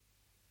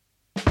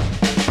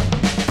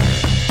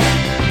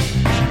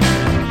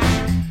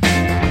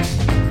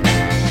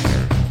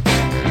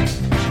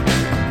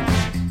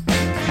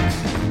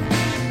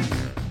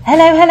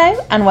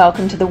Hello, and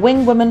welcome to the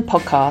Wing Woman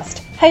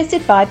podcast,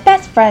 hosted by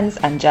best friends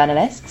and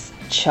journalists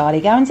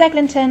Charlie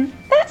Gowans-Eglinton,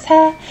 that's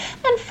her,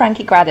 and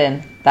Frankie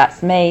Graddon,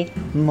 that's me.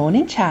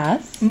 Morning,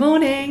 Chaz.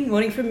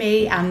 Morning from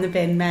me and the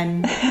bin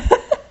men.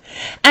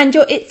 And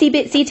your itsy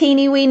bitsy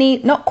teeny weeny,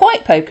 not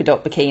quite polka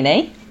dot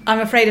bikini. I'm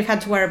afraid I've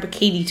had to wear a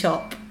bikini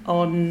top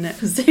on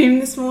Zoom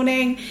this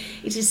morning.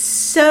 It is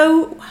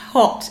so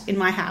hot in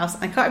my house.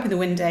 I can't open the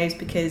windows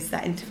because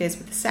that interferes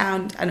with the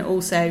sound, and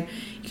also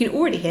you can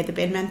already hear the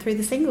bin men through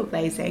the single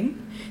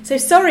glazing. So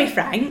sorry,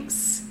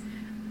 Franks.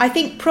 I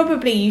think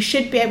probably you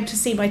should be able to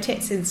see my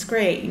tits in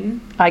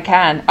screen. I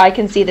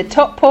can see the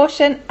top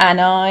portion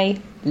and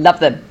I love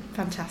them.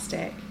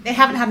 Fantastic. They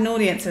haven't had an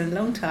audience in a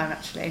long time,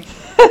 actually.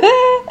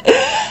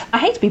 I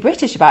hate to be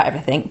British about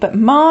everything, but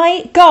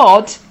my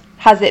God,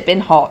 has it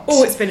been hot?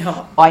 Oh, it's been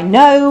hot. I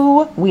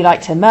know we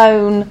like to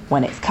moan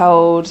when it's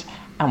cold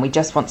and we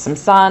just want some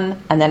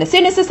sun, and then as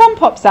soon as the sun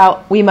pops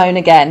out, we moan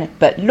again.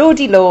 But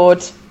lordy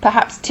lord,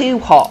 perhaps too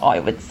hot,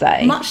 I would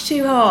say. Much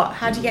too hot.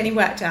 How do you get any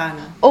work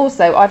done?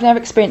 Also, I've never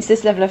experienced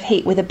this level of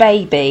heat with a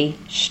baby.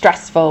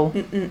 Stressful.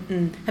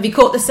 Have you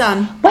caught the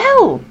sun?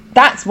 Well,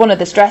 that's one of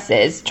the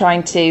stresses,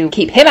 trying to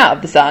keep him out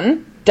of the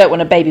sun. Don't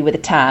want a baby with a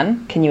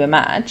tan, can you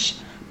imagine?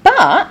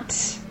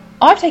 But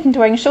I've taken to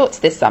wearing shorts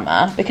this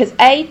summer because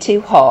A,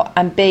 too hot,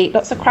 and B,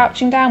 lots of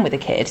crouching down with a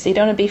kid, so you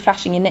don't want to be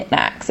flashing your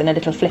knickknacks in a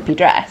little flippy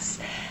dress.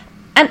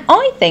 And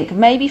I think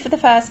maybe for the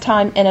first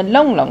time in a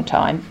long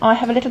time, I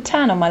have a little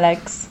tan on my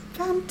legs.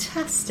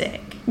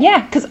 Fantastic.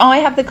 Yeah, because I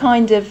have the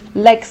kind of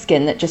leg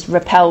skin that just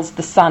repels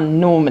the sun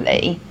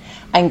normally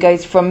and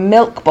goes from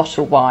milk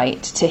bottle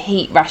white to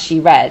heat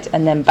rashy red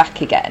and then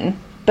back again.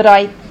 But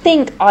I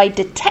think I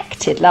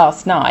detected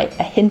last night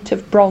a hint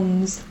of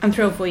bronze. I'm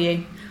thrilled for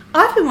you.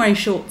 I've been wearing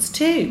shorts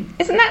too.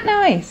 Isn't that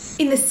nice?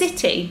 In the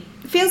city.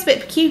 It feels a bit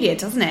peculiar,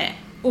 doesn't it?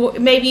 Or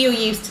maybe you're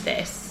used to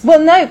this. Well,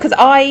 no, because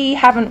I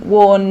haven't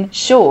worn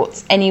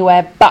shorts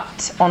anywhere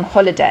but on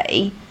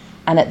holiday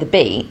and at the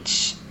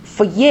beach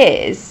for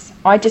years.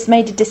 I just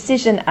made a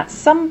decision at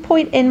some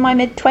point in my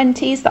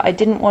mid-20s that I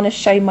didn't want to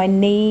show my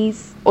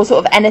knees or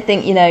sort of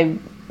anything,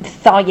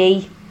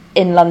 thigh-y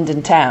in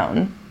London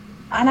town.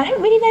 And I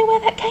don't really know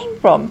where that came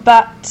from,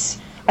 but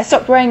I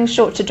stopped wearing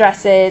shorter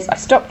dresses, I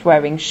stopped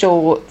wearing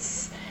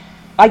shorts.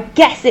 I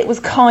guess it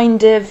was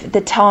kind of the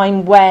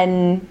time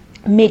when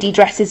midi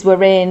dresses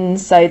were in,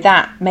 so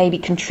that maybe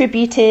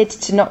contributed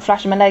to not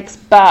flashing my legs,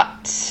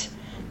 but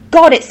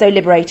God, it's so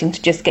liberating to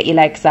just get your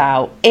legs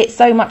out. It's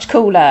so much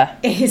cooler.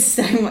 It is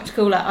so much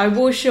cooler. I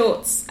wore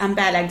shorts and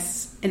bare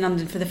legs in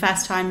London for the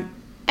first time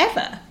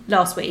ever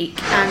last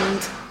week,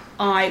 and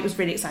I was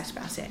really excited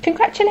about it.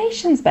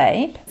 Congratulations,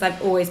 babe.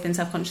 I've always been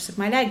self-conscious of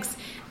my legs,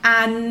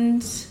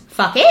 and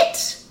fuck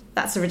it.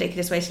 That's a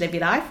ridiculous way to live your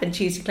life and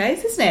choose your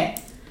clothes, isn't it?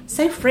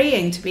 So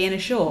freeing to be in a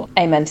short.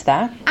 Amen to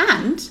that.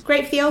 And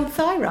great for the old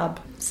thigh rub.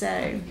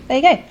 So there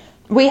you go.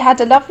 We had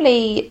a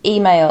lovely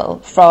email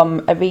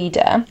from a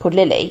reader called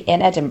Lily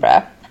in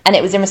Edinburgh, and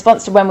it was in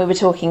response to when we were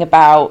talking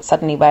about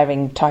suddenly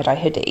wearing tie-dye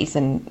hoodies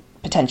and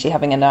potentially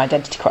having an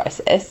identity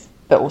crisis,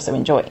 but also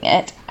enjoying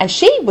it. And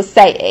she was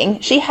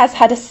saying she has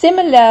had a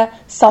similar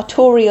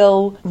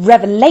sartorial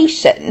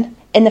revelation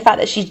in the fact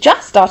that she's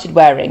just started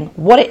wearing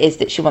what it is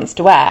that she wants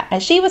to wear.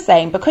 And she was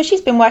saying because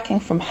she's been working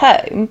from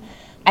home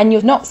and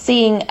you're not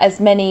seeing as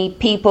many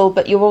people,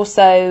 but you're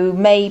also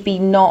maybe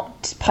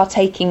not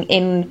partaking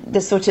in the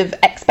sort of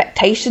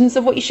expectations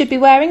of what you should be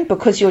wearing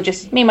because you're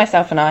just, me,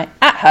 myself and I,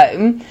 at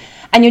home,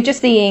 and you're just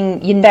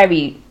seeing your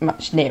very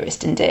much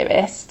nearest and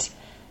dearest.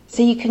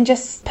 So you can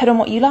just put on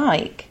what you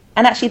like.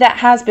 And actually that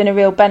has been a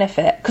real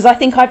benefit, because I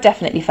think I've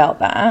definitely felt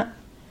that.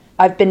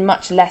 I've been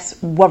much less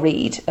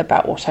worried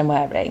about what I'm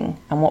wearing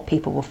and what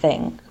people will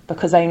think,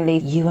 because only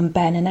you and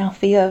Ben and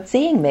Alfie are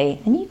seeing me,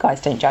 and you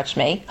guys don't judge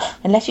me,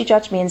 unless you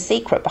judge me in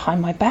secret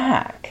behind my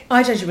back.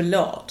 I judge you a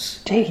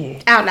lot. Do you?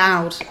 Out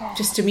loud. God.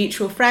 Just to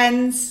mutual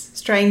friends,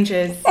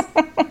 strangers.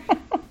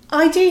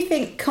 I do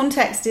think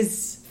context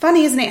is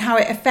funny, isn't it, how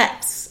it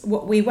affects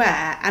what we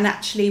wear. And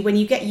actually, when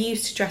you get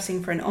used to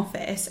dressing for an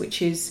office,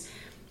 which is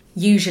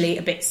usually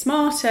a bit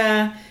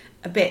smarter,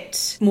 a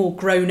bit more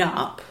grown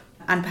up,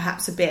 and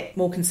perhaps a bit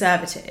more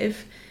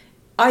conservative,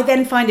 I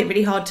then find it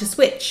really hard to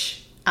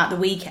switch at the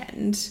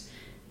weekend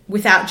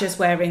without just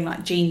wearing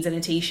like jeans and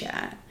a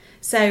t-shirt.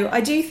 So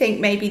I do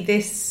think maybe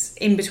this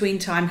in-between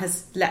time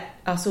has let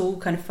us all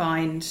kind of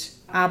find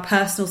our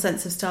personal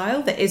sense of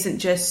style that isn't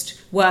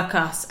just work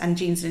us and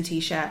jeans and a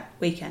t-shirt,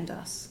 weekend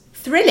us.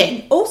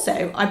 Thrilling.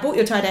 Also, I bought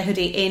your tie-dye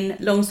hoodie in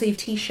long sleeve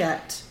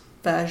t-shirt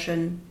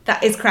version.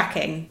 That is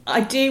cracking.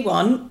 I do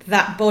want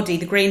that body,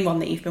 the green one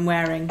that you've been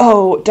wearing.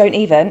 Oh, don't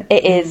even.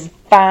 It is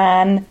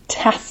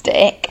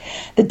fantastic.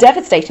 The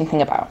devastating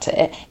thing about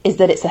it is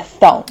that it's a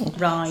thong.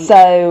 Right.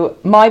 So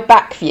my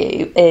back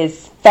view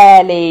is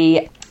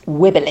fairly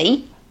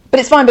wibbly, but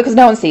it's fine because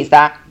no one sees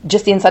that.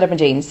 Just the inside of my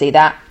jeans see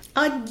that.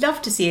 I'd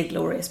love to see a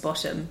glorious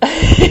bottom.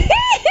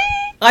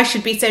 I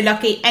should be so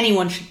lucky.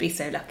 Anyone should be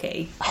so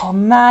lucky. Oh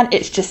man,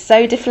 it's just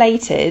so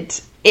deflated.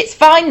 It's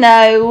fine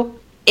though.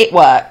 It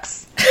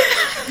works.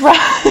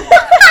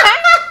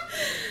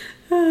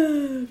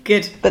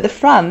 Good. But the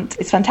front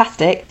is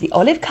fantastic. The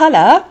olive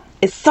colour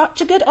is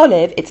such a good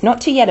olive. It's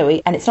not too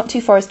yellowy and it's not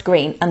too forest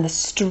green. And the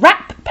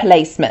strap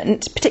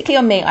placement, particularly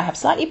on me, I have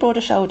slightly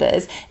broader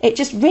shoulders. It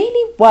just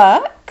really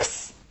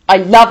works. I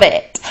love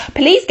it.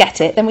 Please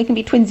get it, then we can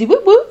be twinsy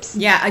whoop whoops.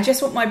 Yeah, I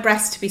just want my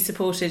breast to be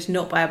supported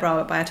not by a bra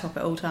but by a top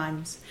at all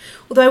times.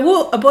 Although I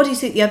wore a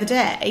bodysuit the other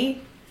day,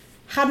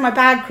 had my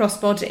bag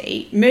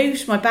crossbody,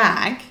 moved my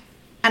bag,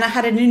 and I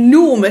had an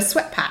enormous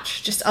sweat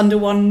patch just under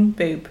one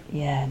boob.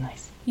 Yeah,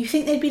 nice. You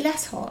think they'd be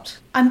less hot?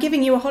 I'm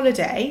giving you a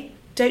holiday.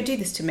 Don't do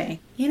this to me,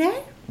 you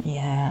know?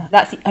 Yeah,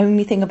 that's the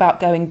only thing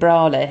about going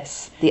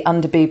braless. The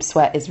under boob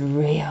sweat is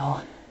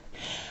real.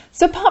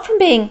 So apart from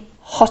being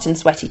hot and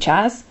sweaty,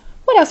 Chaz,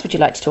 what else would you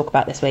like to talk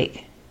about this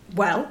week?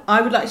 Well,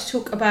 I would like to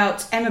talk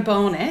about Emma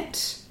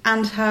Barnett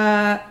and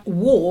her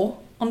war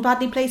on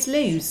badly placed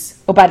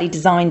loos. Or badly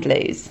designed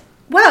loos?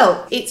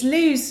 Well, it's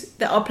loos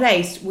that are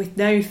placed with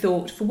no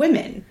thought for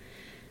women.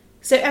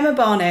 So Emma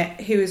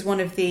Barnett, who is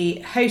one of the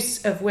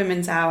hosts of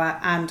Women's Hour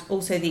and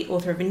also the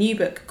author of a new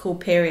book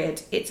called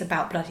Period, It's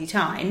About Bloody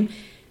Time,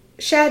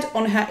 shared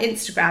on her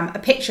Instagram a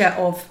picture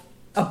of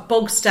a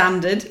bog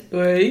standard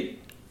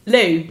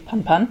loo.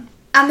 Pun pun.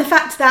 And the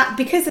fact that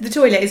because the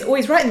toilet is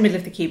always right in the middle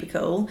of the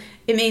cubicle,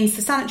 it means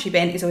the sanitary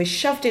bin is always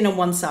shoved in on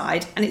one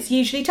side and it's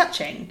usually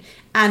touching.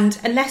 And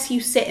unless you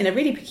sit in a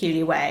really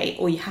peculiar way,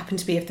 or you happen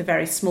to be of the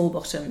very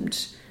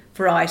small-bottomed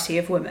variety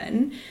of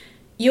women,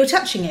 you're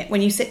touching it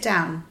when you sit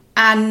down.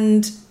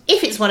 And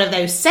if it's one of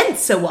those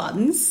sensor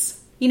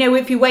ones, you know,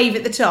 if you wave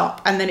at the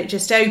top and then it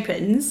just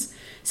opens.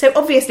 So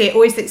obviously it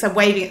always thinks I'm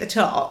waving at the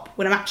top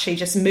when I'm actually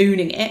just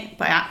mooning it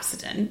by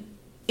accident.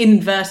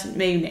 Inadvertent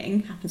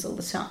mooning happens all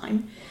the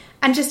time.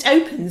 And just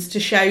opens to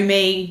show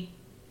me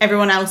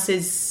everyone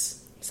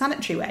else's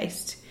sanitary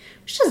waste,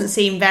 which doesn't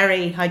seem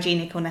very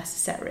hygienic or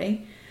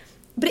necessary.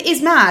 But it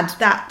is mad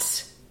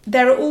that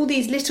there are all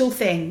these little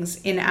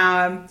things in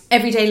our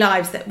everyday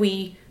lives that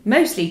we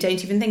mostly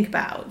don't even think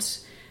about,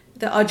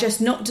 that are just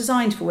not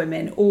designed for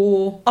women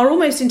or are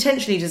almost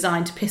intentionally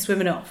designed to piss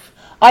women off.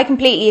 I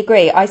completely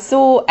agree. I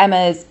saw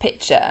Emma's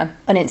picture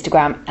on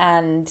Instagram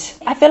and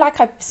I feel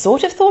like I've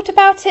sort of thought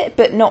about it,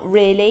 but not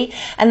really.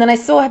 And then I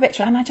saw her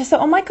picture and I just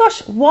thought, oh my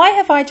gosh, why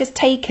have I just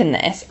taken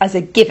this as a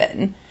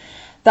given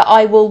that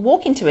I will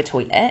walk into a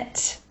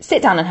toilet,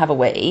 sit down and have a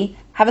wee,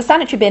 have a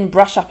sanitary bin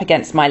brush up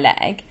against my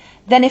leg,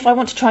 then if I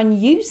want to try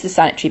and use the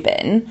sanitary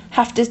bin,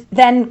 have to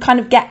then kind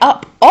of get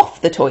up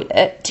off the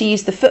toilet to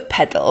use the foot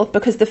pedal,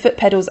 because the foot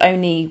pedals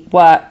only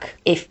work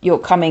if you're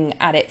coming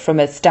at it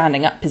from a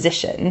standing up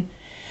position,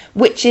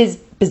 which is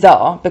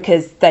bizarre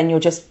because then you're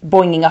just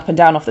boinging up and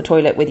down off the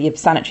toilet with your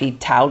sanitary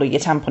towel or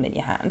your tampon in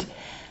your hand.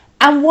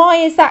 And why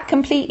is that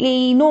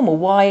completely normal?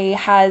 Why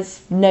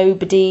has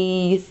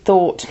nobody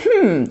thought,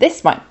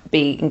 this might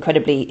be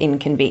incredibly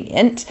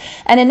inconvenient?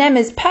 And in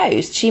Emma's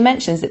post, she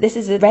mentions that this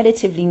is a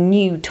relatively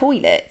new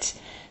toilet.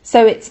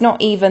 So it's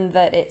not even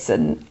that it's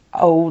an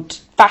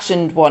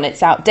old-fashioned one,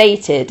 it's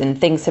outdated and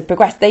things have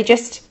progressed. They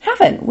just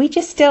haven't. We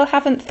just still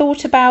haven't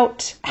thought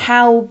about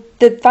how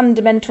the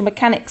fundamental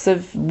mechanics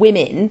of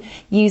women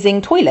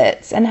using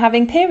toilets and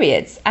having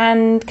periods.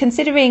 And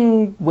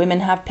considering women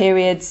have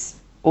periods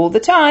all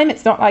the time,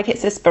 it's not like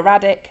it's a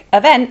sporadic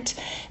event.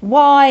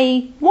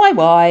 Why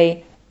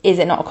is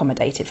it not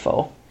accommodated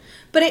for?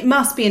 But it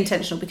must be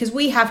intentional, because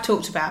we have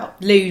talked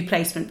about loo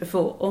placement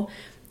before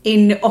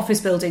in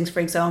office buildings,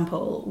 for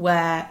example,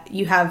 where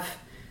you have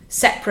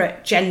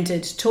separate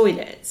gendered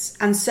toilets.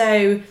 And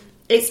so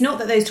it's not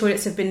that those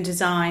toilets have been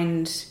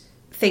designed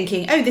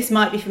thinking, oh, this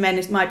might be for men,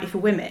 this might be for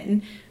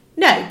women.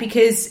 No,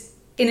 because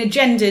in a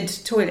gendered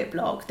toilet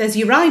block, there's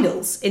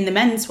urinals in the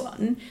men's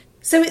one.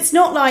 So it's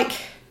not like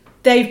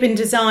they've been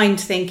designed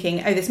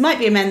thinking, oh, this might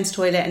be a men's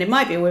toilet and it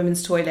might be a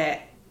women's toilet.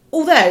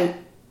 Although,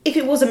 if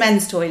it was a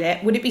men's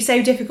toilet, would it be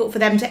so difficult for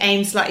them to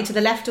aim slightly to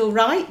the left or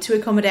right to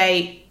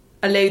accommodate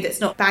a loo that's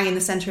not bang in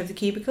the centre of the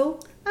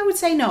cubicle? I would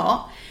say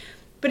not.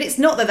 But it's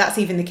not that that's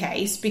even the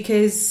case,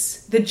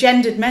 because the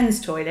gendered men's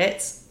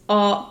toilets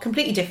are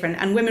completely different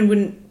and women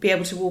wouldn't be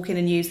able to walk in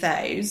and use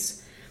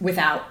those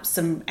without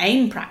some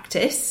aim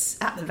practice,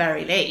 at the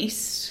very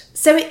least.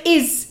 So it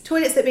is,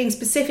 toilets that are being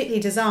specifically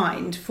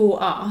designed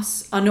for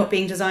us are not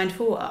being designed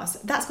for us.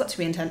 That's got to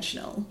be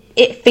intentional.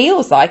 It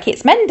feels like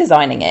it's men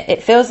designing it.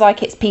 It feels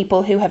like it's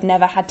people who have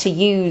never had to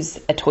use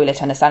a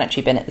toilet and a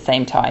sanitary bin at the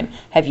same time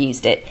have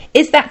used it.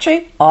 Is that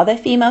true? Are there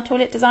female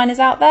toilet designers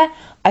out there?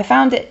 I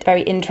found it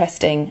very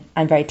interesting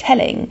and very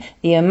telling,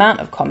 the amount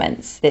of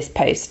comments this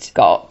post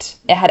got.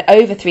 It had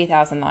over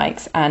 3,000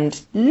 likes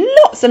and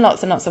lots and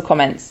lots and lots of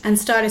comments. And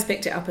Stylist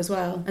picked it up as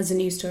well as a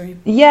news story.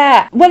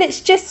 Yeah, well,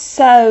 it's just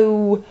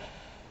so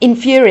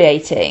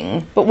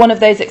infuriating, but one of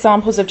those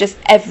examples of just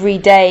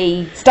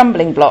everyday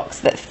stumbling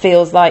blocks that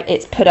feels like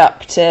it's put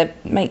up to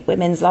make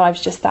women's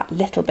lives just that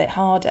little bit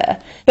harder.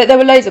 But there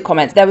were loads of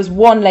comments. There was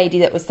one lady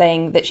that was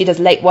saying that she does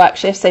late work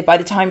shifts, so by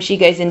the time she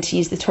goes in to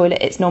use the toilet,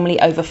 it's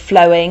normally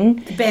overflowing.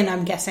 The bin,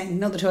 I'm guessing,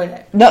 not the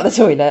toilet. Not the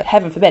toilet,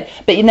 heaven forbid.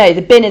 But you know,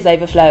 the bin is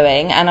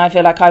overflowing, and I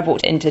feel like I've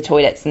walked into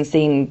toilets and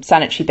seen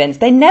sanitary bins.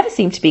 They never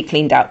seem to be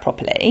cleaned out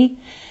properly.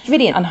 It's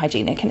really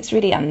unhygienic and it's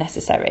really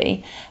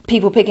unnecessary.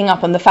 People picking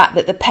up on the fact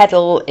that the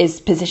pedal is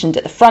positioned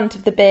at the front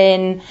of the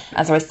bin,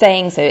 as I was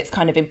saying, so it's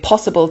kind of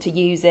impossible to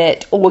use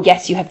it. Or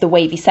yes, you have the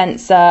wavy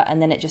sensor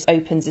and then it just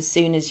opens as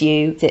soon as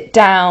you sit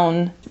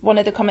down. One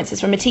of the comments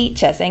is from a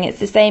teacher saying it's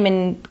the same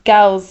in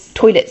girls'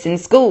 toilets in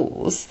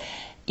schools.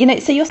 You know,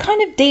 so you're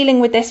kind of dealing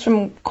with this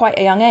from quite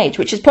a young age,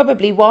 which is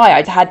probably why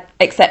I had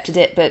accepted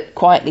it but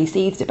quietly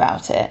seethed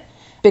about it.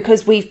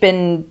 Because we've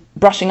been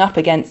brushing up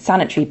against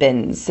sanitary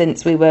bins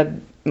since we were,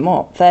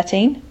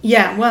 13?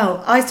 Yeah,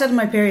 well, I started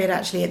my period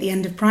actually at the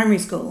end of primary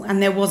school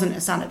and there wasn't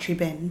a sanitary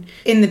bin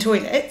in the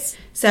toilets.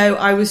 So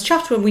I was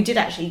chuffed when we did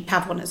actually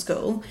have one at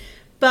school.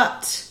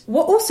 But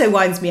what also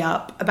winds me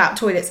up about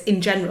toilets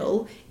in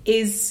general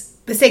is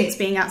the sinks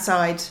being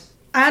outside.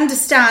 I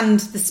understand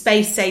the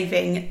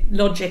space-saving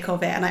logic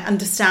of it and I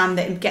understand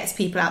that it gets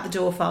people out the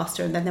door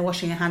faster and then they're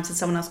washing their hands and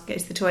someone else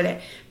goes to the toilet.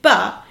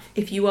 But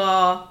if you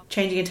are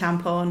changing a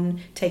tampon,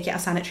 taking out a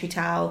sanitary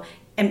towel,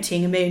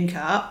 emptying a moon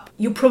cup,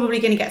 you're probably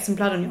going to get some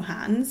blood on your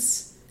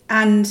hands.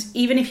 And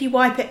even if you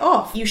wipe it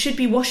off, you should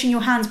be washing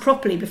your hands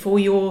properly before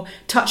you're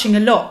touching a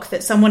lock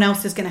that someone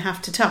else is going to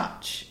have to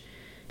touch.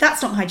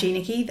 That's not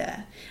hygienic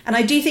either. And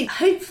I do think,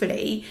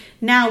 hopefully,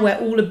 now we're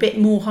all a bit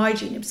more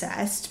hygiene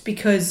obsessed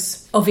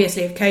because,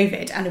 obviously, of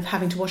COVID and of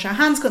having to wash our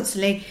hands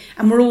constantly,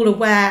 and we're all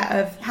aware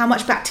of how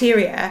much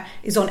bacteria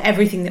is on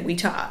everything that we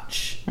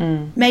touch.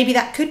 Maybe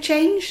that could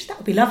change. That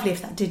would be lovely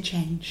if that did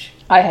change.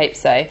 I hope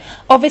so.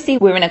 Obviously,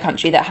 we're in a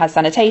country that has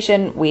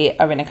sanitation. We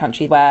are in a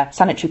country where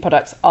sanitary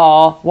products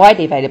are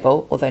widely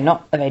available, although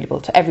not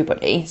available to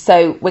everybody.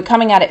 So we're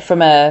coming at it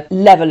from a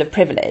level of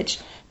privilege.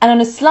 And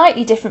on a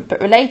slightly different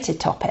but related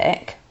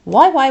topic,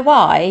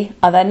 why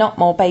are there not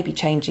more baby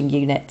changing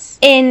units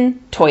in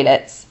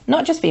toilets?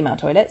 Not just female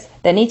toilets.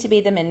 There need to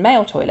be them in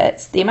male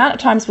toilets. The amount of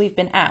times we've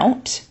been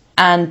out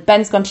and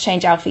Ben's gone to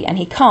change Alfie and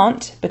he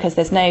can't because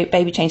there's no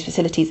baby change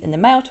facilities in the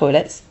male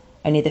toilets,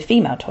 only the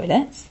female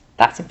toilets.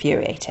 That's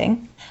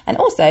infuriating. And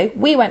also,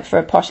 we went for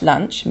a posh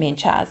lunch, me and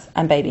Chaz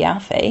and baby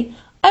Alfie.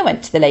 I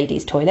went to the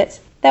ladies'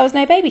 toilets. There was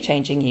no baby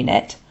changing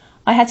unit.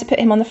 I had to put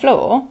him on the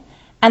floor.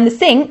 And the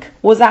sink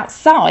was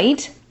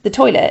outside the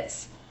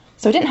toilets.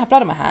 So I didn't have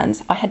blood on my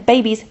hands. I had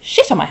baby's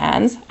shit on my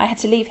hands. I had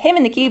to leave him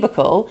in the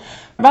cubicle,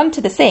 run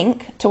to the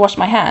sink to wash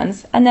my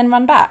hands, and then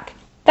run back.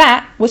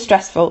 That was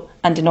stressful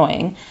and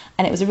annoying.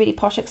 And it was a really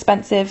posh,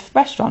 expensive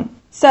restaurant.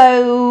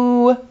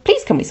 So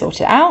please can we sort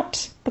it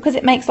out? Because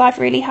it makes life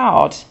really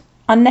hard.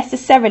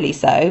 Unnecessarily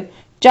so.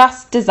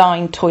 Just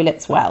design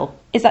toilets well.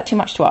 Is that too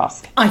much to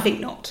ask? I think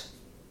not.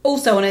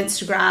 Also on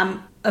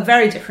Instagram, a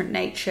very different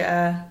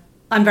nature.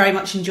 I'm very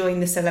much enjoying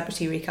the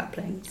celebrity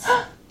recouplings.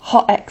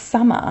 Hot X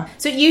Summer.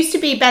 So it used to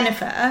be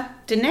Bennifer,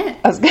 didn't it?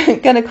 I was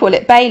going to call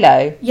it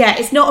Balo. Yeah,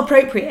 it's not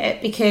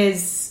appropriate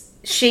because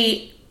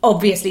she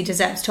obviously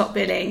deserves top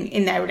billing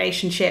in their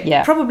relationship.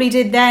 Yeah. Probably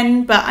did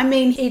then, but I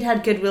mean, he'd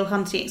had Good Will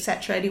Hunting,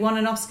 etc. Had he won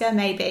an Oscar?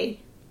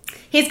 Maybe.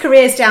 His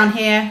career's down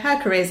here,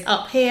 her career's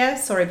up here.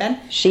 Sorry, Ben.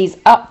 She's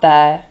up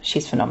there.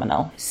 She's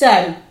phenomenal.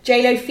 So,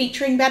 J-Lo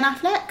featuring Ben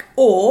Affleck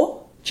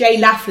or J.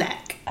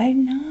 Laffleck? Oh,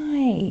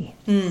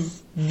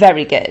 nice.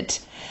 Very good.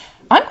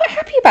 I'm quite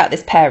happy about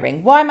this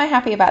pairing. Why am I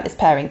happy about this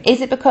pairing?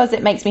 Is it because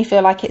it makes me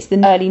feel like it's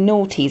the early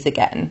noughties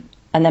again?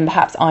 And then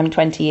perhaps I'm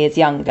 20 years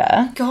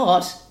younger?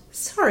 God,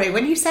 sorry,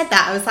 when you said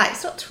that, I was like,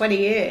 it's not 20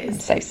 years. I'm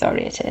so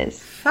sorry it is.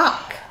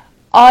 Fuck.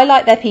 I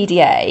like their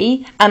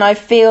PDA, and I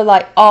feel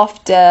like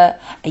after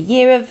a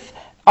year of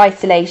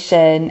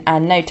isolation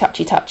and no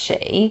touchy,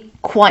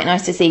 quite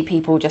nice to see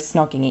people just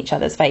snogging each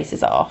other's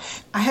faces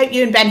off. I hope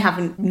you and Ben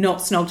haven't not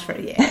snogged for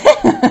a year.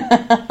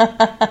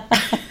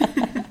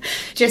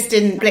 Just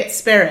in blitz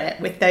spirit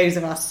with those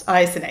of us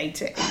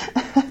isolating.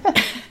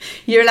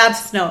 You're allowed to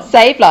snog.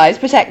 Save lives,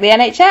 protect the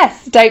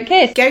NHS. Don't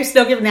kiss. Go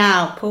snog him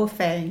now, poor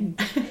thing.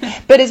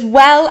 But as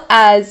well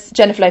as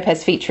Jennifer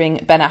Lopez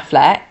featuring Ben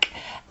Affleck,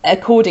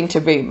 according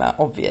to rumour,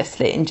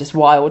 obviously, and just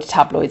wild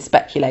tabloid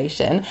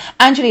speculation,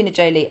 Angelina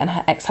Jolie and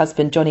her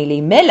ex-husband Johnny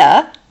Lee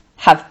Miller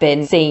have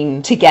been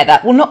seen together.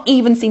 Well, not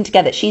even seen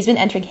together. She's been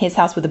entering his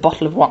house with a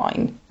bottle of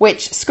wine,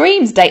 which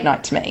screams date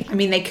night to me. I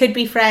mean, they could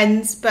be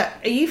friends, but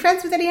are you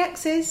friends with any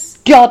exes?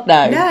 God,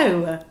 no.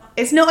 No.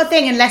 It's not a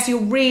thing unless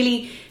you're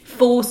really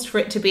forced for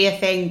it to be a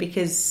thing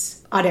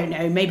because, I don't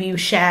know, maybe you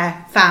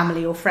share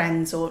family or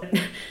friends or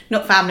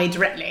not family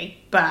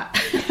directly, but...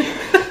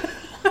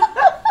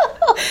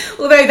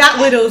 Although that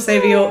would also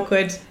be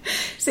awkward.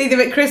 See them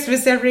at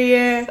Christmas every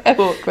year.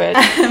 Awkward.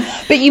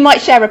 But you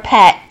might share a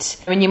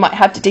pet and you might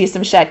have to do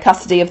some shared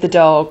custody of the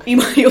dog. You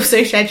might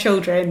also share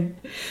children.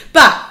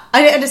 But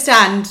I don't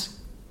understand.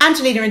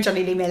 Angelina and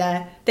Johnny Lee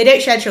Miller, they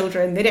don't share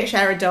children. They don't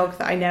share a dog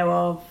that I know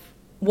of.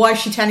 Why is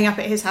she turning up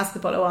at his house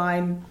with a bottle of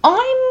wine?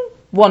 I'm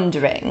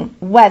wondering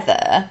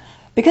whether,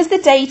 because the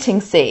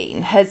dating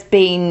scene has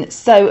been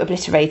so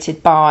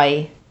obliterated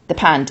by the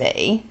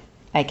pandy,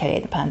 aka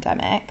the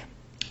pandemic,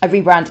 I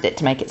rebranded it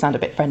to make it sound a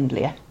bit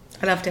friendlier.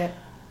 I loved it.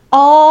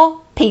 Are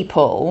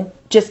people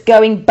just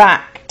going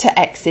back to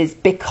exes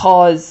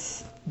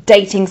because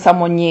dating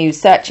someone new,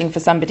 searching for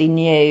somebody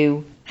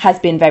new has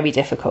been very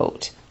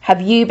difficult?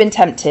 Have you been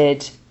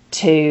tempted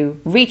to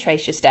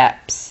retrace your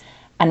steps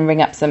and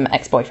ring up some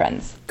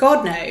ex-boyfriends?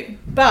 God, no.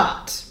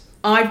 But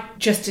I've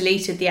just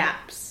deleted the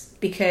apps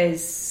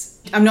because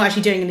I'm not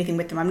actually doing anything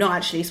with them. I'm not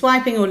actually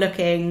swiping or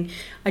looking.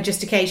 I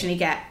just occasionally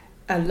get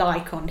a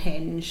like on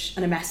Hinge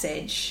and a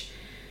message.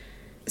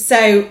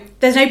 So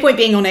there's no point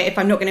being on it if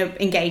I'm not going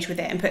to engage with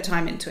it and put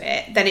time into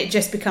it. Then it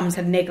just becomes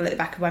a niggle at the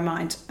back of my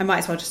mind. I might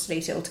as well just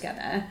delete it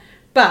altogether.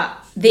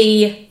 But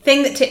the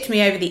thing that tipped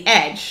me over the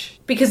edge,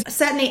 because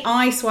certainly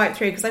I swipe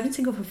through, because I've been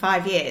single for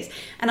 5 years,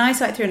 and I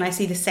swipe through and I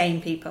see the same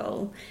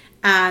people.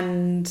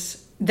 And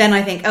then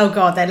I think, oh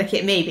God, they're looking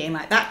at me being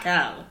like, that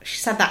girl,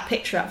 she's had that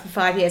picture up for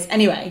 5 years.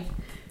 Anyway,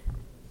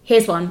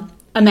 here's one,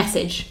 a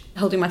message,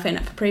 holding my phone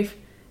up for proof.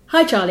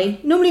 Hi Charlie,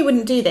 normally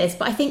wouldn't do this,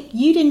 but I think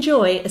you'd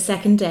enjoy a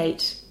second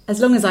date, as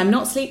long as I'm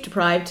not sleep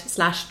deprived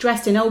 /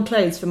 dressed in old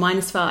clothes for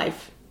 -5.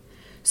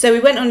 So we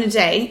went on a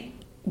date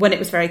when it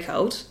was very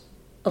cold,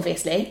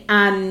 obviously,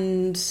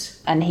 and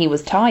he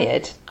was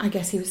tired. I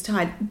guess he was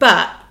tired.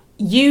 But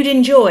you'd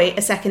enjoy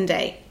a second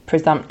date.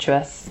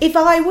 Presumptuous. If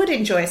I would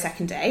enjoy a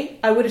second date,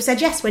 I would have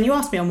said yes when you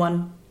asked me on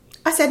one.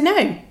 I said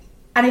no.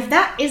 And if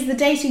that is the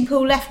dating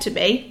pool left to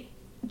me,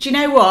 do you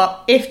know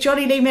what? If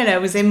Johnny Lee Miller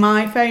was in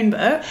my phone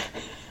book,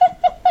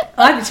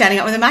 I'd be turning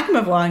up with a magnum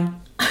of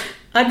wine.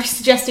 I'd be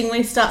suggesting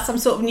we start some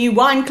sort of new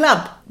wine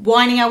club,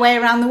 whining our way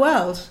around the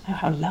world. Oh,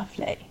 how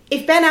lovely.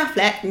 If Ben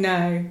Affleck,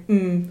 no.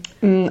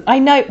 I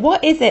know.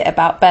 What is it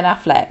about Ben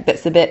Affleck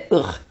that's a bit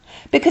ugh?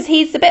 Because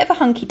he's a bit of a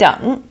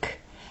hunky-dunk.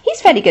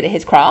 He's fairly good at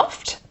his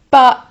craft,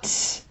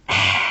 but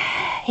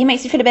he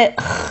makes me feel a bit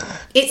ugh.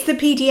 It's the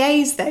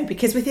PDAs, though,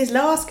 because with his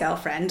last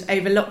girlfriend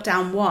over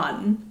lockdown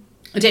 1,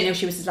 I don't know if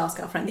she was his last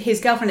girlfriend,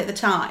 his girlfriend at the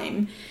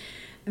time,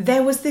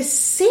 there was this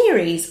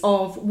series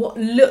of what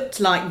looked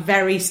like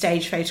very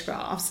staged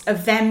photographs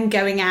of them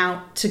going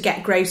out to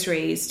get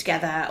groceries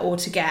together or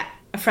to get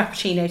a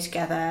frappuccino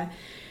together,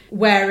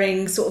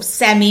 wearing sort of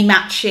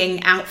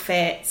semi-matching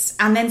outfits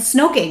and then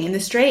snogging in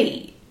the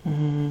street.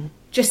 Mm.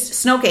 Just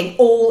snogging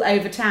all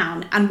over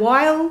town. And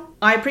while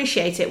I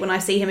appreciate it when I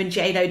see him and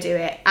J-Lo do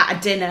it at a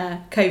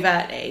dinner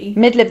covertly...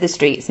 Middle of the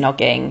street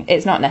snogging,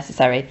 it's not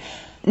necessary.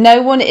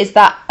 No one is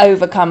that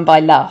overcome by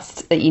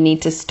lust that you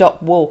need to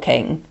stop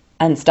walking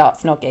and start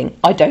snogging,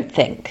 I don't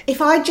think.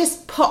 If I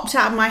just popped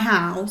out of my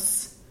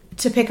house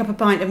to pick up a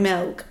pint of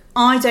milk,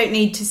 I don't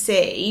need to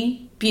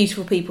see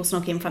beautiful people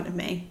snogging in front of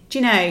me. Do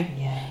you know?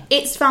 Yeah.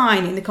 It's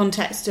fine in the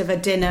context of a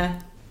dinner.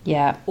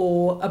 Yeah.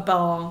 Or a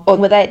bar. Or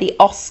were they at the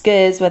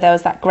Oscars where there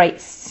was that great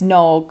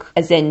snog,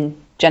 as in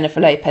Jennifer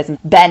Lopez and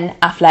Ben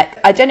Affleck?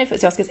 I don't know if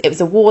it was the Oscars, it was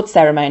award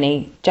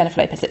ceremony.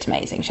 Jennifer Lopez looked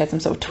amazing. She had some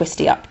sort of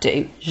twisty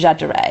updo.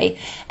 J'adorais.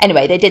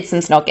 Anyway, they did some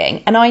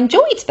snogging and I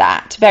enjoyed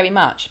that very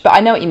much. But I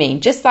know what you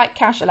mean. Just like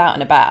casual out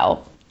and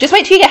about. Just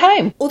wait till you get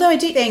home. Although I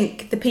do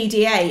think the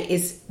PDA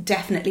is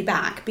definitely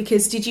back,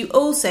 because did you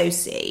also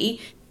see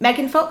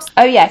Megan Fox?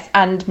 Oh yes,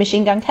 and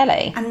Machine Gun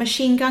Kelly. And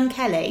Machine Gun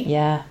Kelly.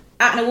 Yeah.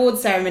 At an award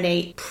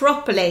ceremony,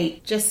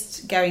 properly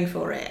just going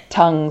for it.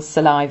 Tongues,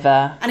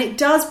 saliva. And it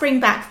does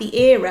bring back the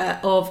era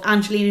of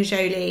Angelina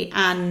Jolie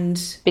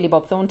and... Billy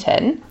Bob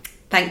Thornton.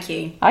 Thank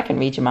you. I can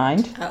read your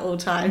mind. At all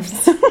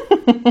times.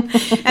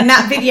 And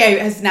that video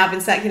has now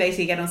been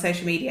circulating again on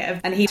social media,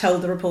 and he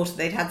told the reporter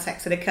they'd had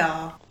sex in a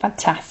car.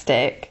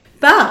 Fantastic.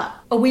 But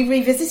are we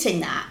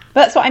revisiting that?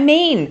 That's what I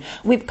mean.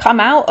 We've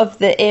come out of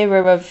the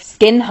era of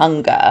skin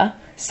hunger.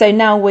 So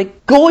now we're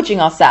gorging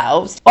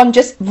ourselves on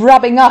just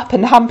rubbing up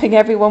and humping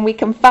everyone we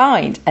can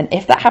find. And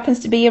if that happens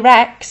to be your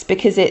ex,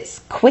 because it's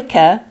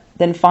quicker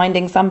than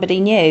finding somebody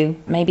new,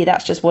 maybe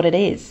that's just what it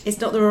is. It's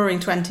not the roaring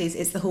 20s,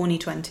 it's the horny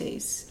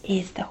 20s.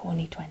 Is the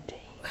horny 20s.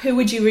 Who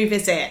would you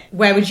revisit?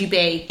 Where would you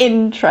be?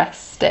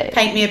 Interesting.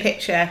 Paint me a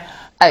picture.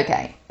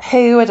 Okay,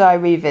 who would I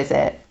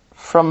revisit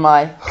from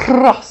my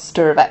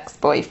roster of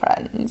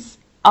ex-boyfriends?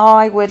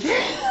 I would...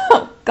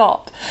 Oh,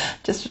 God.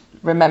 Just...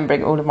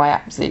 remembering all of my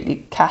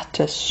absolutely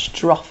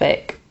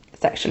catastrophic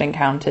sexual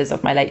encounters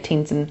of my late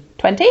teens and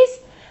 20s.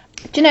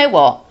 Do you know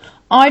what?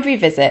 I'd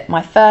revisit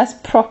my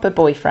first proper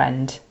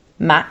boyfriend,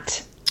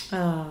 Matt.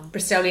 Oh,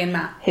 Bristolian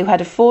Matt. Who had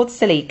a Ford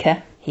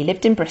Celica. He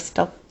lived in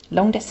Bristol.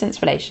 Long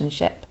distance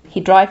relationship.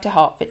 He'd drive to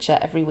Hertfordshire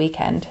every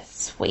weekend.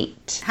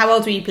 Sweet. How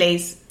old were you,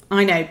 please?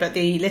 I know, but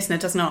the listener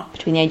does not.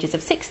 Between the ages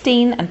of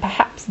 16 and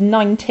perhaps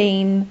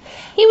 19.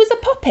 He was a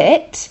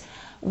puppet.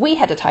 We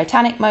had a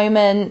Titanic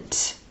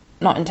moment...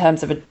 Not in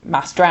terms of a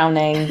mass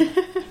drowning.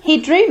 He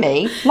drew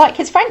me, like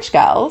his French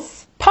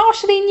girls,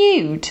 partially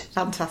nude.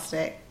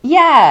 Fantastic.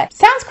 Yeah.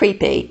 Sounds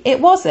creepy. It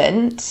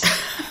wasn't.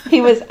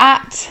 He was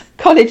at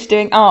college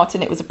doing art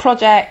and it was a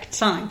project.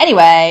 Fine.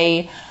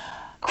 Anyway,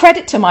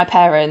 credit to my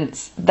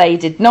parents. They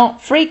did not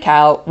freak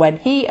out when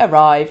he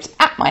arrived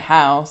at my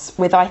house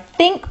with, I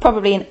think,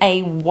 probably an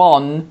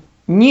A1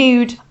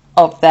 nude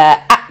of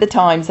their, at the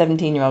time,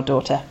 17-year-old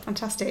daughter.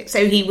 Fantastic.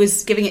 So he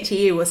was giving it to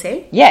you, was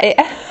he? Yeah, it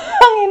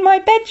hung in my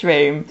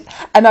bedroom.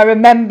 And I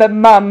remember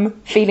Mum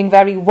feeling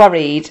very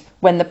worried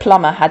when the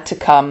plumber had to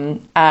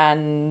come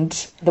and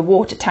the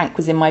water tank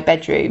was in my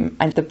bedroom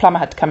and the plumber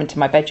had to come into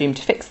my bedroom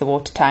to fix the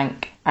water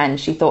tank and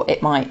she thought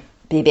it might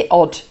be a bit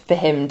odd for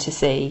him to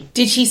see.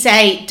 Did she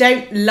say,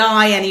 don't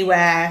lie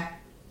anywhere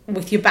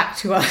with your back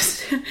to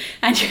us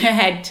and your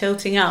head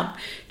tilting up,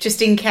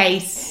 just in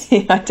case?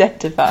 He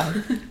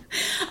identified.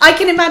 I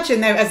can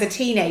imagine, though, as a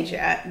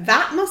teenager,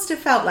 that must have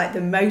felt like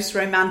the most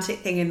romantic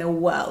thing in the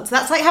world.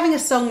 That's like having a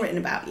song written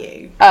about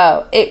you.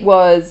 Oh, it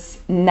was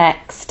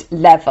next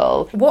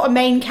level. What a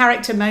main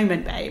character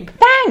moment, babe.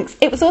 Thanks.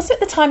 It was also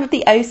at the time of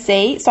the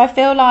OC, so I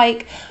feel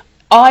like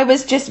I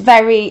was just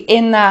very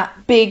in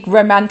that big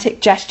romantic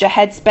gesture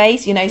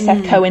headspace. You know,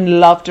 Seth Cohen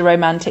loved a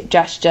romantic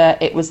gesture.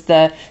 It was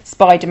the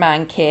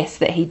Spider-Man kiss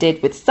that he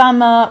did with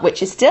Summer,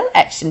 which is still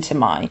etched into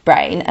my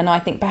brain. And I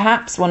think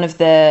perhaps one of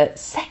the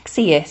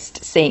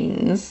sexiest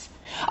scenes.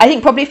 I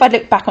think probably if I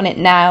look back on it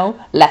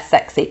now, less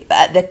sexy.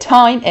 But at the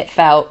time, it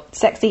felt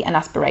sexy and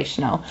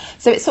aspirational.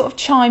 So it sort of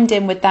chimed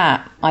in with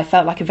that. I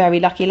felt like a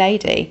very lucky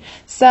lady.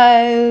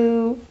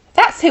 So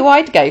that's who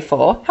I'd go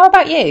for. How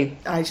about you?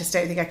 I just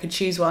don't think I could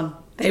choose one.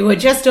 They were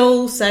just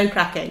all so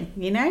cracking,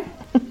 you know?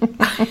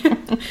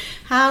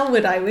 How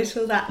would I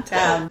whittle that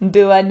down?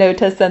 Do I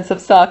note a sense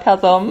of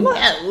sarcasm?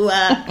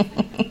 No.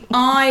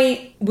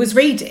 I was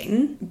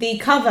reading the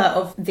cover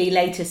of the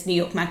latest New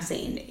York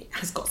magazine. It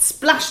has got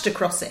splashed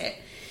across it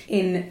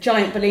in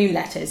giant balloon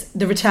letters,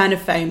 The Return of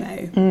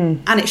FOMO.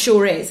 And it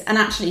sure is. And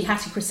actually,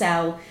 Hattie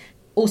Crisell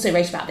also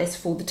wrote about this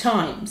for The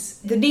Times.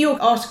 The New York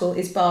article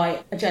is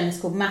by a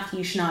journalist called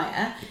Matthew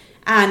Schneier,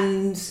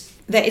 and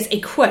there is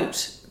a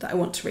quote that I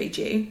want to read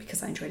you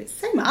because I enjoyed it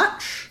so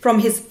much, from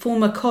his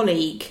former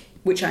colleague,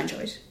 which I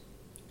enjoyed.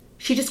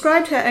 She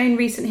described her own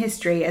recent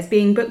history as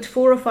being booked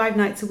 4 or 5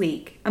 nights a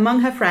week. Among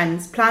her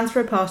friends, plans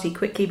for a party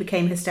quickly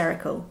became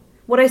hysterical.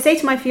 What I say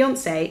to my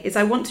fiancé is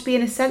I want to be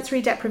in a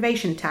sensory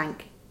deprivation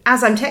tank,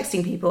 as I'm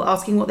texting people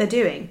asking what they're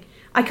doing.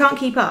 I can't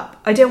keep up.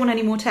 I don't want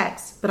any more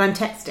texts, but I'm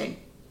texting.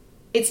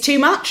 It's too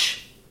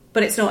much,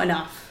 but it's not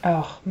enough.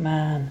 Oh,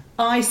 man.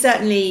 I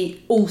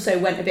certainly also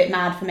went a bit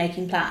mad for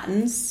making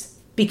plans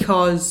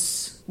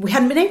because we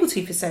hadn't been able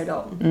to for so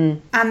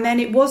long. And then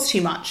it was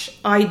too much.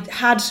 I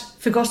had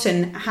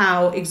forgotten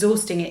how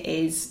exhausting it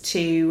is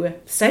to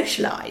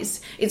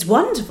socialise. It's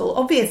wonderful,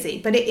 obviously,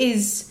 but it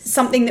is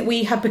something that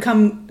we have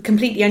become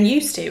completely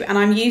unused to. And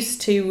I'm used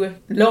to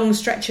long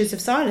stretches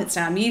of silence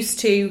now. I'm used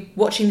to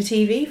watching the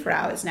TV for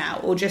hours now,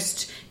 or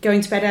just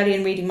going to bed early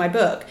and reading my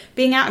book.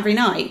 Being out every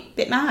night,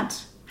 bit mad.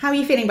 How are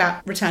you feeling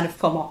about Return of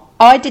FOMO?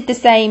 I did the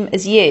same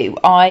as you.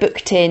 I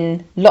booked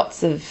in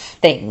lots of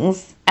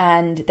things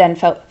and then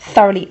felt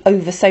thoroughly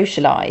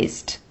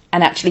over-socialised.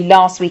 And actually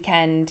last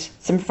weekend,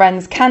 some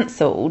friends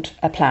cancelled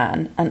a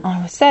plan and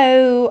I was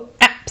so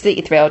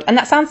absolutely thrilled. And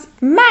that sounds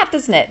mad,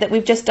 doesn't it? That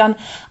we've just done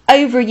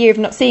over a year of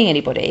not seeing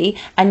anybody.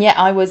 And yet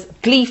I was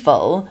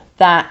gleeful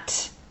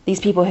that these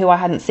people who I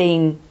hadn't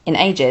seen in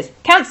ages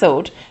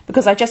cancelled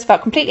because I just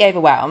felt completely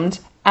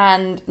overwhelmed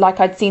and like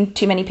I'd seen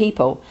too many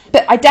people.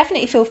 But I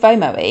definitely feel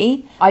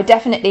FOMO-y. I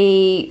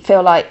definitely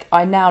feel like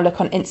I now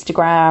look on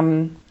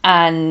Instagram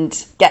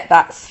and get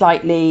that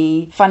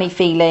slightly funny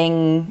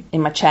feeling in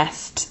my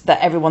chest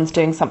that everyone's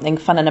doing something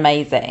fun and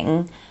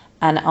amazing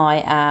and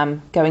I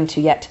am going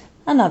to yet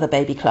another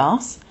baby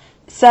class.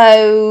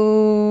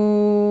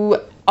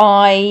 So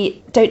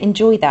I don't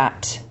enjoy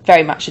that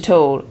very much at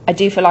all. I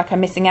do feel like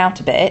I'm missing out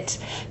a bit,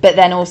 but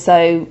then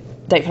also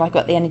don't feel like I've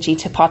got the energy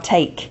to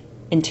partake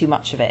in too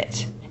much of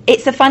it.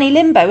 It's a funny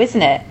limbo,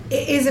 isn't it?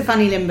 It is a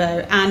funny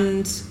limbo,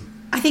 and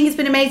I think it's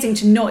been amazing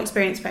to not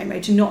experience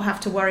FOMO, to not have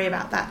to worry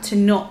about that, to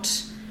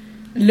not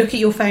look at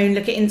your phone,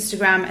 look at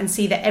Instagram and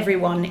see that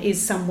everyone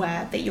is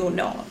somewhere that you're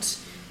not.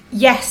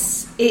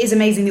 Yes, it is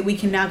amazing that we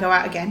can now go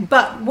out again,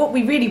 but what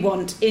we really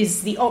want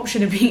is the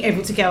option of being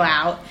able to go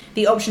out,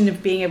 the option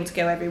of being able to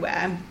go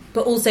everywhere,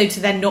 but also to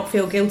then not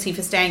feel guilty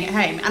for staying at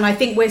home. And I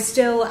think we're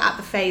still at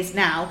the phase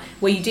now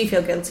where you do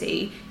feel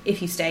guilty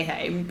if you stay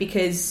home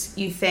because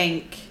you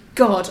think,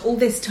 God, all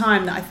this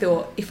time that I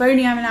thought, if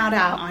only I'm allowed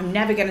out, I'm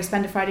never going to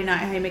spend a Friday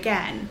night at home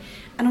again.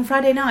 And on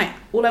Friday night,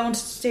 all I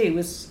wanted to do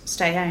was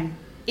stay home.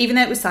 Even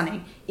though it was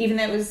sunny, even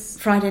though it was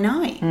Friday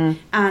night.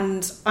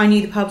 And I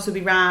knew the pubs would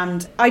be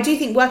rammed. I do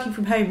think working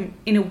from home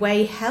in a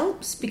way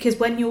helps because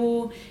when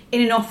you're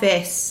in an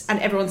office and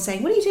everyone's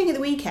saying, what are you doing at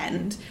the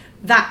weekend?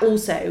 That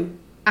also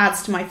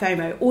adds to my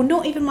FOMO. Or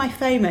not even my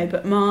FOMO,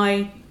 but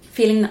my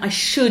feeling that I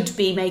should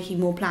be making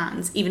more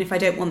plans, even if I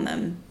don't want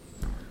them.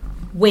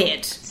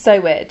 Weird. So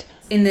weird.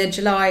 In the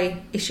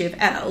July issue of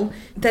Elle,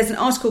 there's an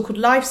article called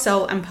Life,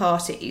 Soul and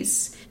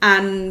Parties.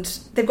 And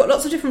they've got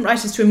lots of different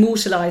writers to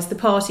immortalise the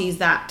parties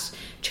that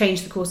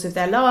changed the course of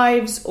their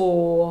lives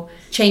or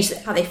changed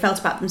how they felt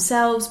about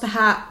themselves,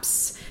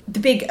 perhaps. The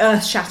big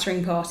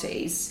earth-shattering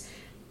parties.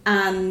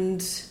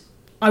 And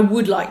I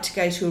would like to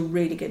go to a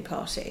really good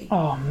party.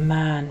 Oh,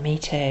 man, me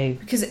too.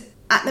 Because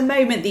at the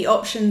moment, the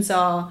options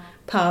are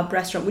pub,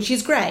 restaurant, which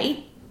is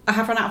great. I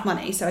have run out of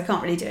money, so I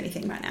can't really do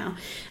anything right now.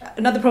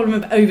 Another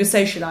problem of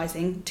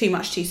over-socialising, too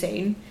much too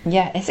soon.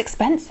 Yeah, it's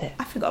expensive.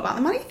 I forgot about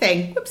the money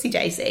thing. Whoopsie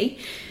daisy.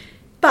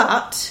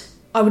 But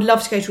I would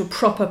love to go to a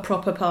proper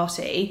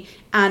party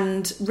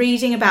and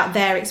reading about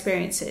their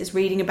experiences,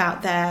 reading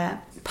about their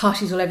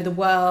parties all over the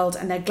world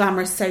and they're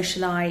glamorous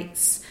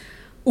socialites.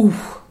 Ooh,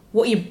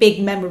 what are your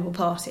big memorable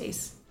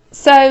parties?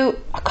 So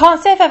I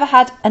can't say I've ever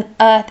had an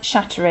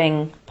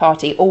earth-shattering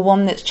party or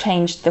one that's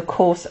changed the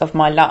course of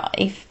my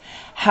life.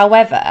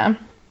 However,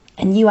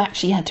 and you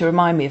actually had to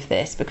remind me of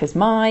this because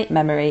my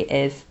memory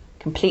is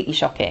completely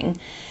shocking.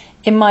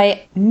 In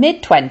my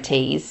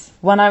mid-20s,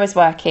 when I was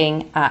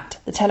working at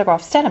the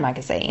Telegraph Stella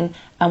magazine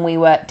and we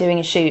were doing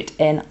a shoot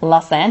in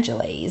Los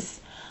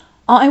Angeles,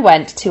 I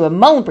went to a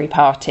mulberry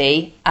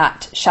party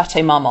at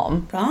Chateau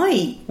Marmont.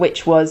 Right.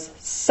 Which was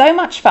so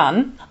much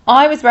fun.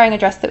 I was wearing a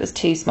dress that was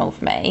too small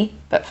for me,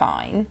 but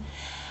fine.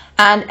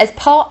 And as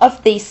part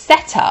of the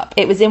setup,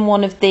 it was in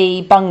one of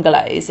the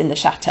bungalows in the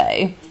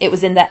chateau. It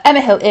was in the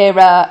Emma Hill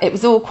era. It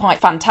was all quite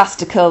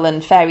fantastical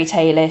and fairy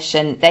tale-ish.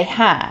 And they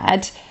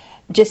had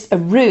just a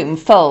room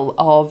full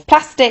of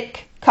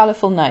plastic,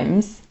 colourful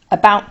gnomes,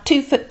 about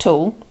 2 foot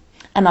tall.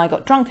 And I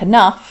got drunk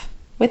enough,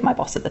 with my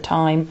boss at the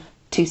time,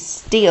 to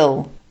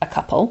steal a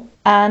couple.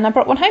 And I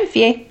brought one home for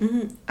you.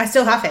 Mm-hmm. I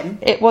still have him.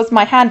 It was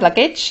my hand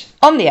luggage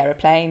on the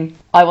aeroplane.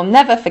 I will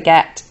never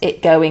forget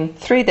it going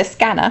through the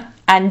scanner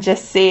and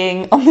just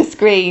seeing on the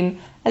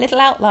screen a little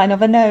outline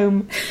of a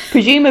gnome.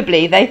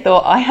 Presumably they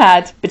thought I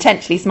had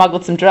potentially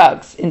smuggled some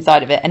drugs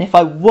inside of it. And if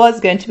I was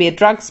going to be a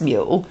drugs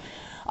mule,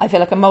 I feel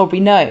like a mulberry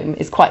gnome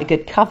is quite a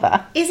good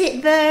cover. Is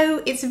it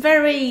though? It's a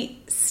very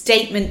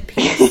statement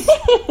piece.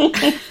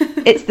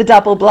 It's the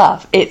double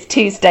bluff. It's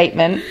too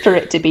statement for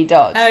it to be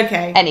dodged.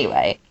 Okay.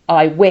 Anyway,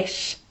 I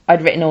wish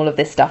I'd written all of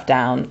this stuff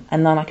down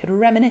and then I could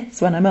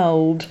reminisce when I'm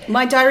old.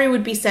 My diary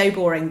would be so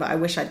boring, but I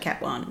wish I'd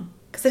kept one.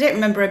 Because I don't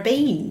remember a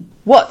bean.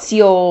 What's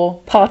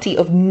your party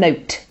of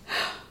note?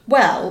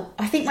 Well,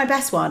 I think my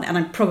best one, and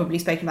I've probably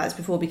spoken about this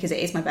before because it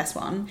is my best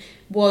one,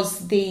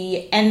 was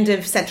the end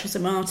of Central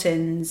St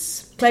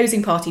Martin's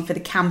closing party for the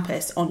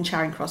campus on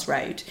Charing Cross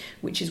Road,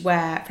 which is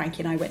where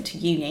Frankie and I went to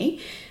uni.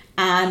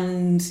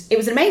 And it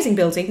was an amazing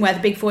building where the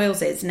Big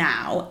Foyles is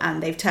now,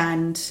 and they've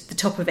turned the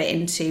top of it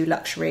into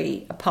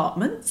luxury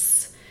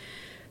apartments.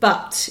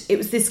 But it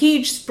was this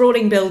huge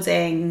sprawling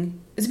building.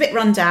 It was a bit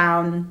run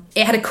down.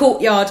 It had a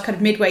courtyard kind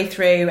of midway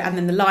through, and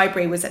then the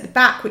library was at the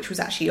back, which was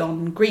actually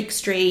on Greek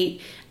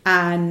Street.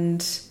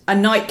 And a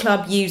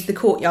nightclub used the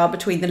courtyard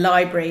between the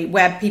library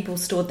where people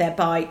stored their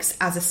bikes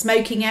as a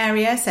smoking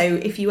area. So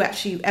if you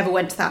actually ever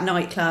went to that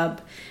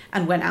nightclub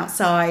and went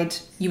outside,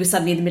 you were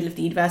suddenly in the middle of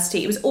the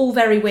university. It was all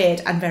very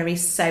weird and very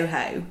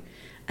Soho.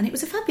 And it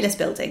was a fabulous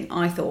building,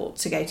 I thought,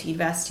 to go to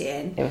university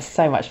in. It was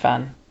so much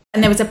fun.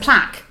 And there was a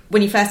plaque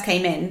when you first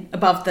came in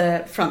above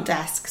the front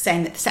desk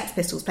saying that the Sex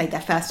Pistols played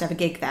their first ever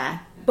gig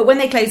there. But when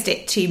they closed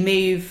it to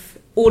move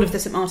all of the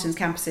St Martin's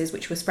campuses,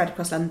 which were spread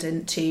across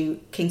London, to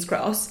King's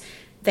Cross,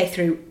 they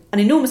threw an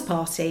enormous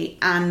party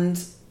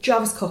and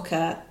Jarvis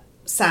Cocker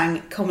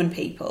sang Common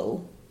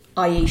People,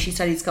 i.e. she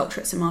studied sculpture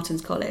at St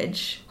Martin's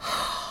College.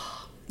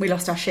 We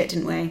lost our shit,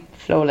 didn't we?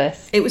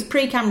 Flawless. It was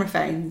pre-camera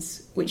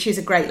phones, which is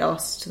a great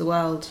loss to the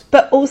world.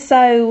 But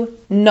also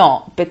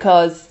not,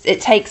 because it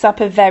takes up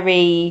a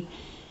very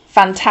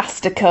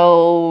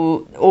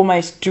fantastical,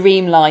 almost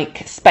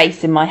dreamlike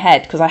space in my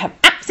head, because I have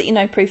absolutely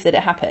no proof that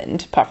it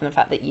happened, apart from the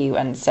fact that you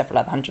and several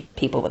other hundred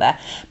people were there.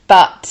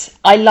 But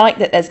I like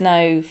that there's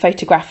no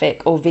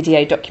photographic or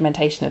video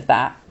documentation of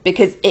that,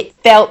 because it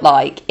felt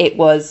like it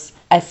was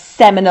a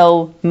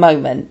seminal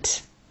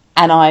moment.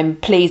 And I'm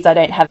pleased I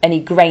don't have any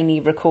grainy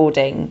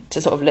recording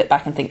to sort of look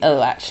back and think,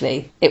 oh,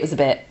 actually, it was a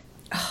bit...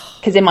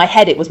 Because in my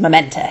head, it was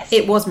momentous.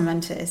 It was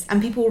momentous.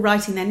 And people were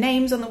writing their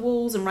names on the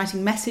walls and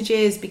writing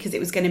messages because it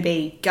was going to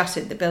be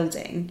gutted, the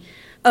building.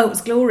 Oh, it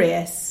was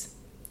glorious.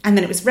 And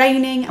then it was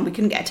raining and we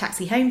couldn't get a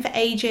taxi home for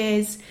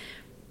ages.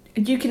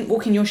 You couldn't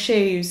walk in your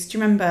shoes. Do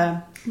you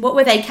remember? What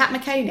were they? Cat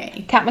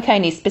Maconey? Cat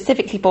Maconey,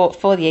 specifically bought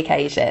for the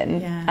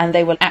occasion. Yeah. And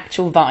they were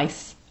actual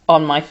vice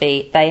on my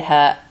feet. They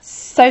hurt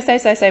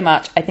so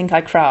much. I think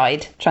I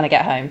cried trying to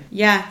get home.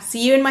 Yeah, so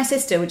you and my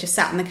sister were just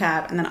sat on the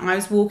curb and then I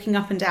was walking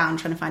up and down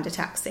trying to find a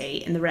taxi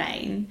in the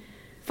rain.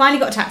 Finally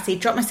got a taxi,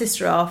 dropped my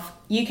sister off.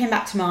 You came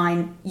back to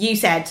mine. You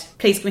said,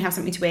 please can we have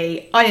something to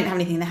eat? I didn't have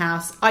anything in the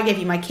house. I gave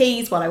you my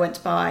keys while I went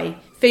to buy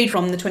food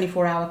from the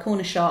 24-hour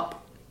corner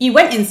shop. You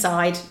went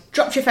inside,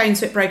 dropped your phone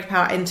so it broke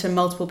apart into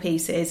multiple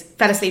pieces,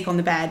 fell asleep on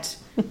the bed.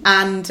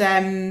 And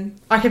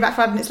I came back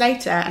 5 minutes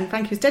later and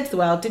Frankie was dead to the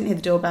world, didn't hear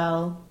the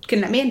doorbell,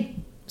 couldn't let me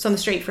in. Was on the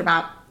street for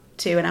about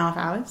 2.5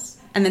 hours.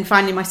 And then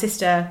finally my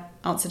sister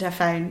answered her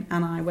phone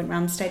and I went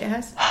round and stayed at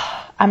hers.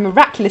 And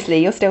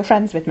miraculously, you're still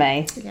friends with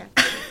me. Yeah.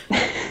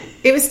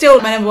 It was still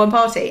my number one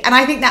party. And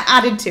I think that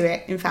added to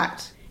it, in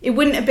fact. It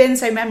wouldn't have been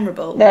so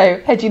memorable.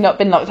 No, had you not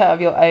been locked out of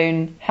your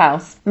own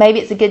house. Maybe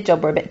it's a good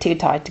job we're a bit too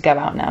tired to go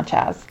out now,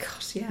 Chaz.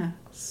 Gosh, yeah.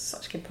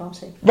 Such a good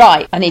party.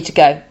 Right, I need to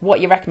go. What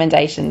are your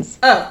recommendations?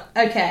 Oh,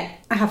 okay.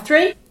 I have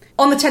 3.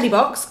 On the telly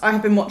box, I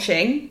have been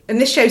watching,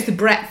 and this shows the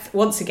breadth,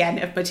 once again,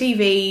 of my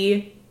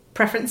TV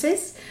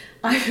preferences.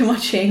 I've been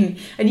watching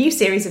a new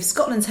series of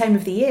Scotland's Home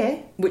of the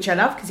Year, which I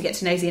love because you get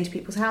to nosy into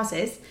people's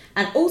houses.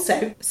 And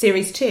also,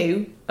 series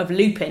 2 of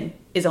Lupin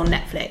is on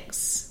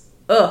Netflix.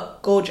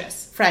 Ugh,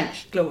 gorgeous.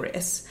 French,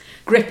 glorious.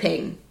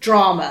 Gripping,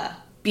 drama,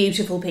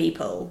 beautiful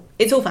people.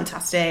 It's all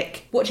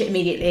fantastic. Watch it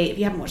immediately. If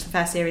you haven't watched the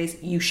first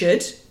series, you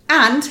should.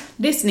 And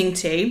listening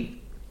to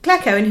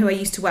Claire Cohen, who I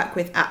used to work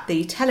with at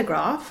The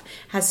Telegraph,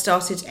 has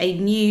started a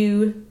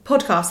new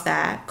podcast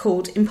there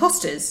called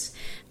Imposters.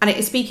 And it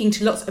is speaking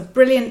to lots of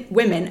brilliant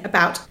women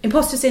about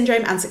imposter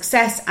syndrome and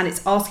success, and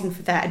it's asking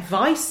for their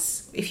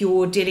advice if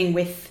you're dealing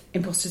with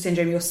imposter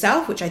syndrome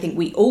yourself, which I think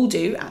we all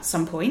do at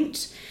some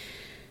point.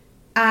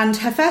 And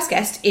her first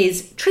guest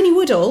is Trinny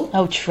Woodall.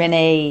 Oh,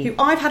 Trinny. Who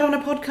I've had on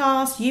a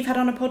podcast, you've had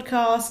on a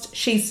podcast.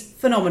 She's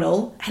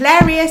phenomenal.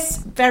 Hilarious,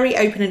 very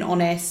open and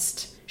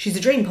honest. She's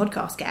a dream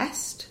podcast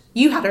guest.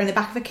 You had her in the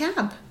back of a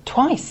cab.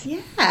 Twice.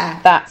 Yeah.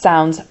 That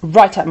sounds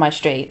right up my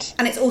street.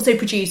 And it's also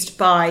produced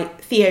by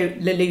Theo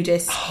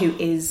Leludis, who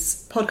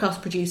is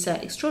podcast producer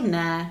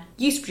extraordinaire.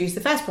 Used to produce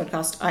the first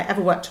podcast I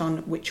ever worked on,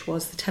 which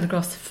was The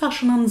Telegraph's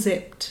Fashion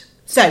Unzipped.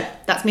 So,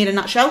 that's me in a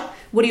nutshell.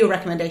 What are your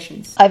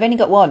recommendations? I've only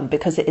got one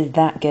because it is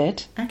that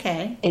good.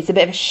 Okay. It's a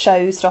bit of a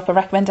showstopper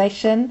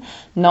recommendation,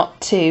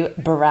 not to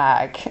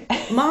brag.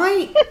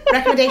 My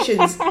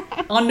recommendations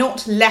are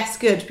not less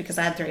good because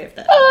I had 3 of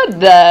them. Oh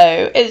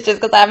no, it's just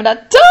because I haven't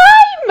had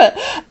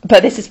time!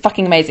 But this is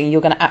fucking amazing.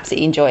 You're going to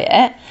absolutely enjoy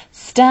it.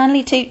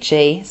 Stanley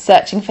Tucci,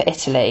 Searching for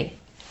Italy.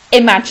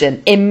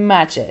 Imagine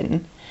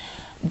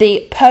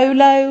the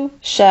polo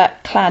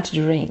shirt clad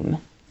dream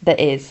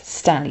that is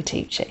Stanley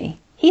Tucci.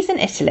 He's in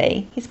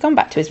Italy. He's gone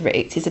back to his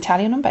roots. He's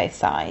Italian on both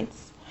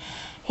sides.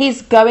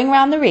 He's going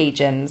around the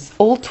regions,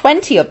 all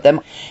 20 of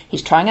them.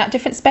 He's trying out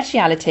different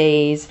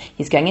specialities.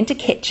 He's going into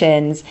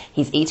kitchens.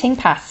 He's eating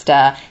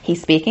pasta.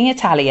 He's speaking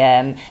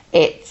Italian.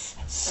 It's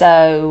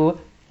so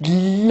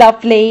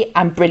lovely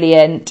and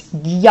brilliant,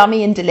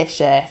 yummy and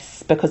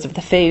delicious because of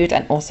the food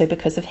and also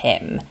because of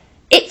him.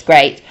 It's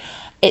great.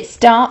 It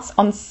starts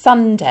on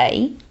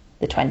Sunday,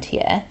 the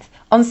 20th,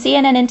 on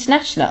CNN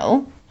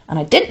International. And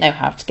I didn't know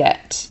how to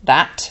get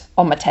that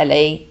on my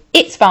telly.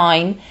 It's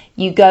fine.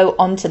 You go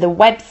onto the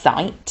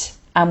website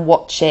and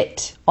watch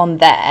it on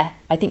there.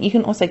 I think you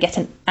can also get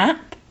an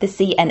app, the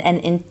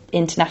CNN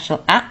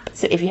International app.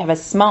 So if you have a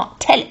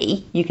smart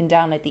telly, you can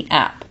download the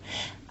app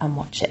and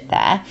watch it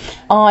there.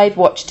 I've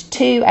watched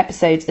 2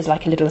 episodes as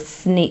like a little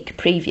sneak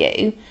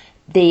preview.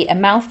 The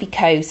Amalfi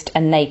Coast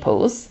and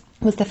Naples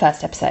was the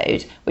first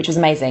episode, which was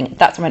amazing.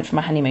 That's where I went for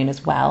my honeymoon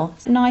as well.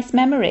 Nice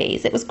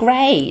memories. It was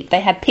great.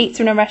 They had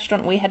pizza in a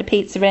restaurant. We had a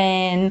pizza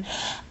in.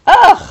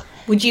 Ugh!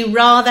 Would you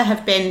rather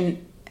have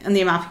been on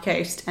the Amalfi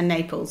Coast and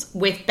Naples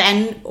with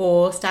Ben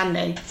or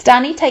Stanley?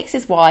 Stanley takes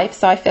his wife,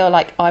 so I feel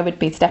like I would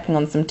be stepping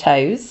on some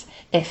toes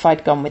if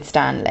I'd gone with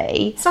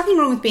Stanley. There's nothing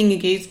wrong with being a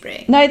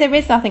gooseberry. No, there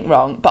is nothing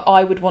wrong, but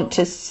I would want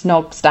to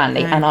snog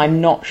Stanley, and I'm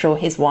not sure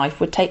his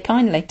wife would take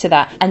kindly to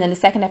that. And then the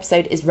second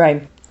episode is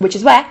Rome, which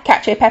is where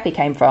cacio e pepe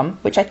came from,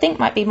 which I think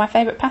might be my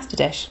favourite pasta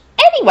dish.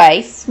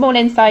 Anyway, small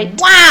insight.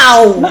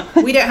 Wow!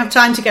 We don't have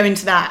time to go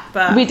into that,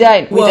 but... We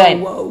don't.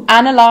 Whoa.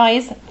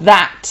 Analyse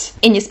that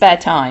in your spare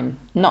time,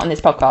 not on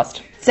this podcast.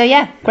 So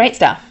yeah, great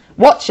stuff.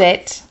 Watch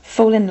it,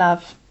 fall in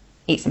love,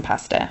 eat some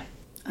pasta.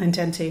 I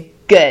intend to.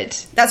 Good.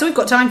 That's all we've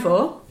got time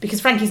for,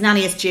 because Frankie's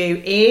nanny is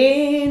due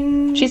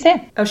in... She's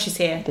here. Oh, she's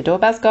here. The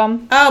doorbell's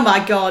gone. Oh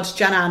my God,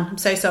 Janan, I'm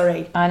so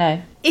sorry. I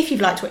know. If you've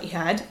liked what you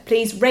heard,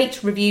 please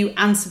rate, review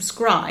and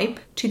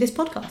subscribe to this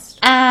podcast.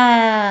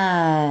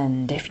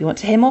 And if you want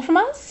to hear more from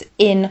us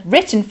in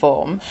written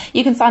form,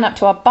 you can sign up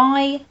to our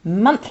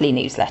bi-monthly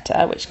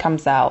newsletter, which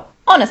comes out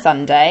on a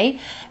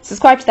Sunday.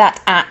 Subscribe to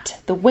that at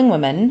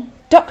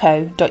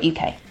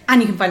thewingwoman.co.uk.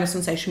 And you can find us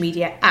on social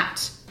media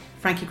at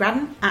Frankie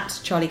Gradden, at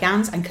Charlie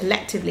Gowns, and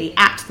collectively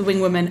at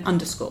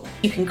thewingwoman_.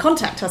 You can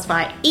contact us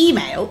via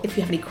email if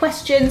you have any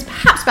questions,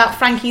 perhaps about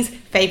Frankie's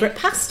favourite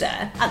pasta,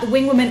 at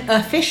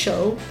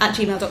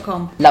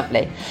thewingwomanofficial@gmail.com.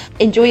 Lovely.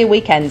 Enjoy your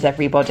weekends,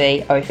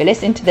 everybody. Or if you're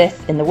listening to this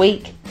in the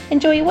week,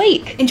 enjoy your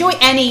week. Enjoy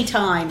any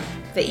time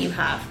that you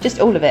have. Just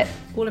all of it.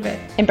 All of it.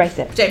 Embrace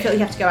it. Don't feel like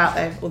you have to go out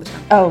though all the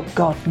time. Oh,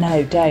 God,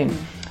 no, don't.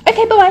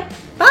 Okay, bye-bye.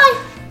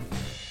 Bye.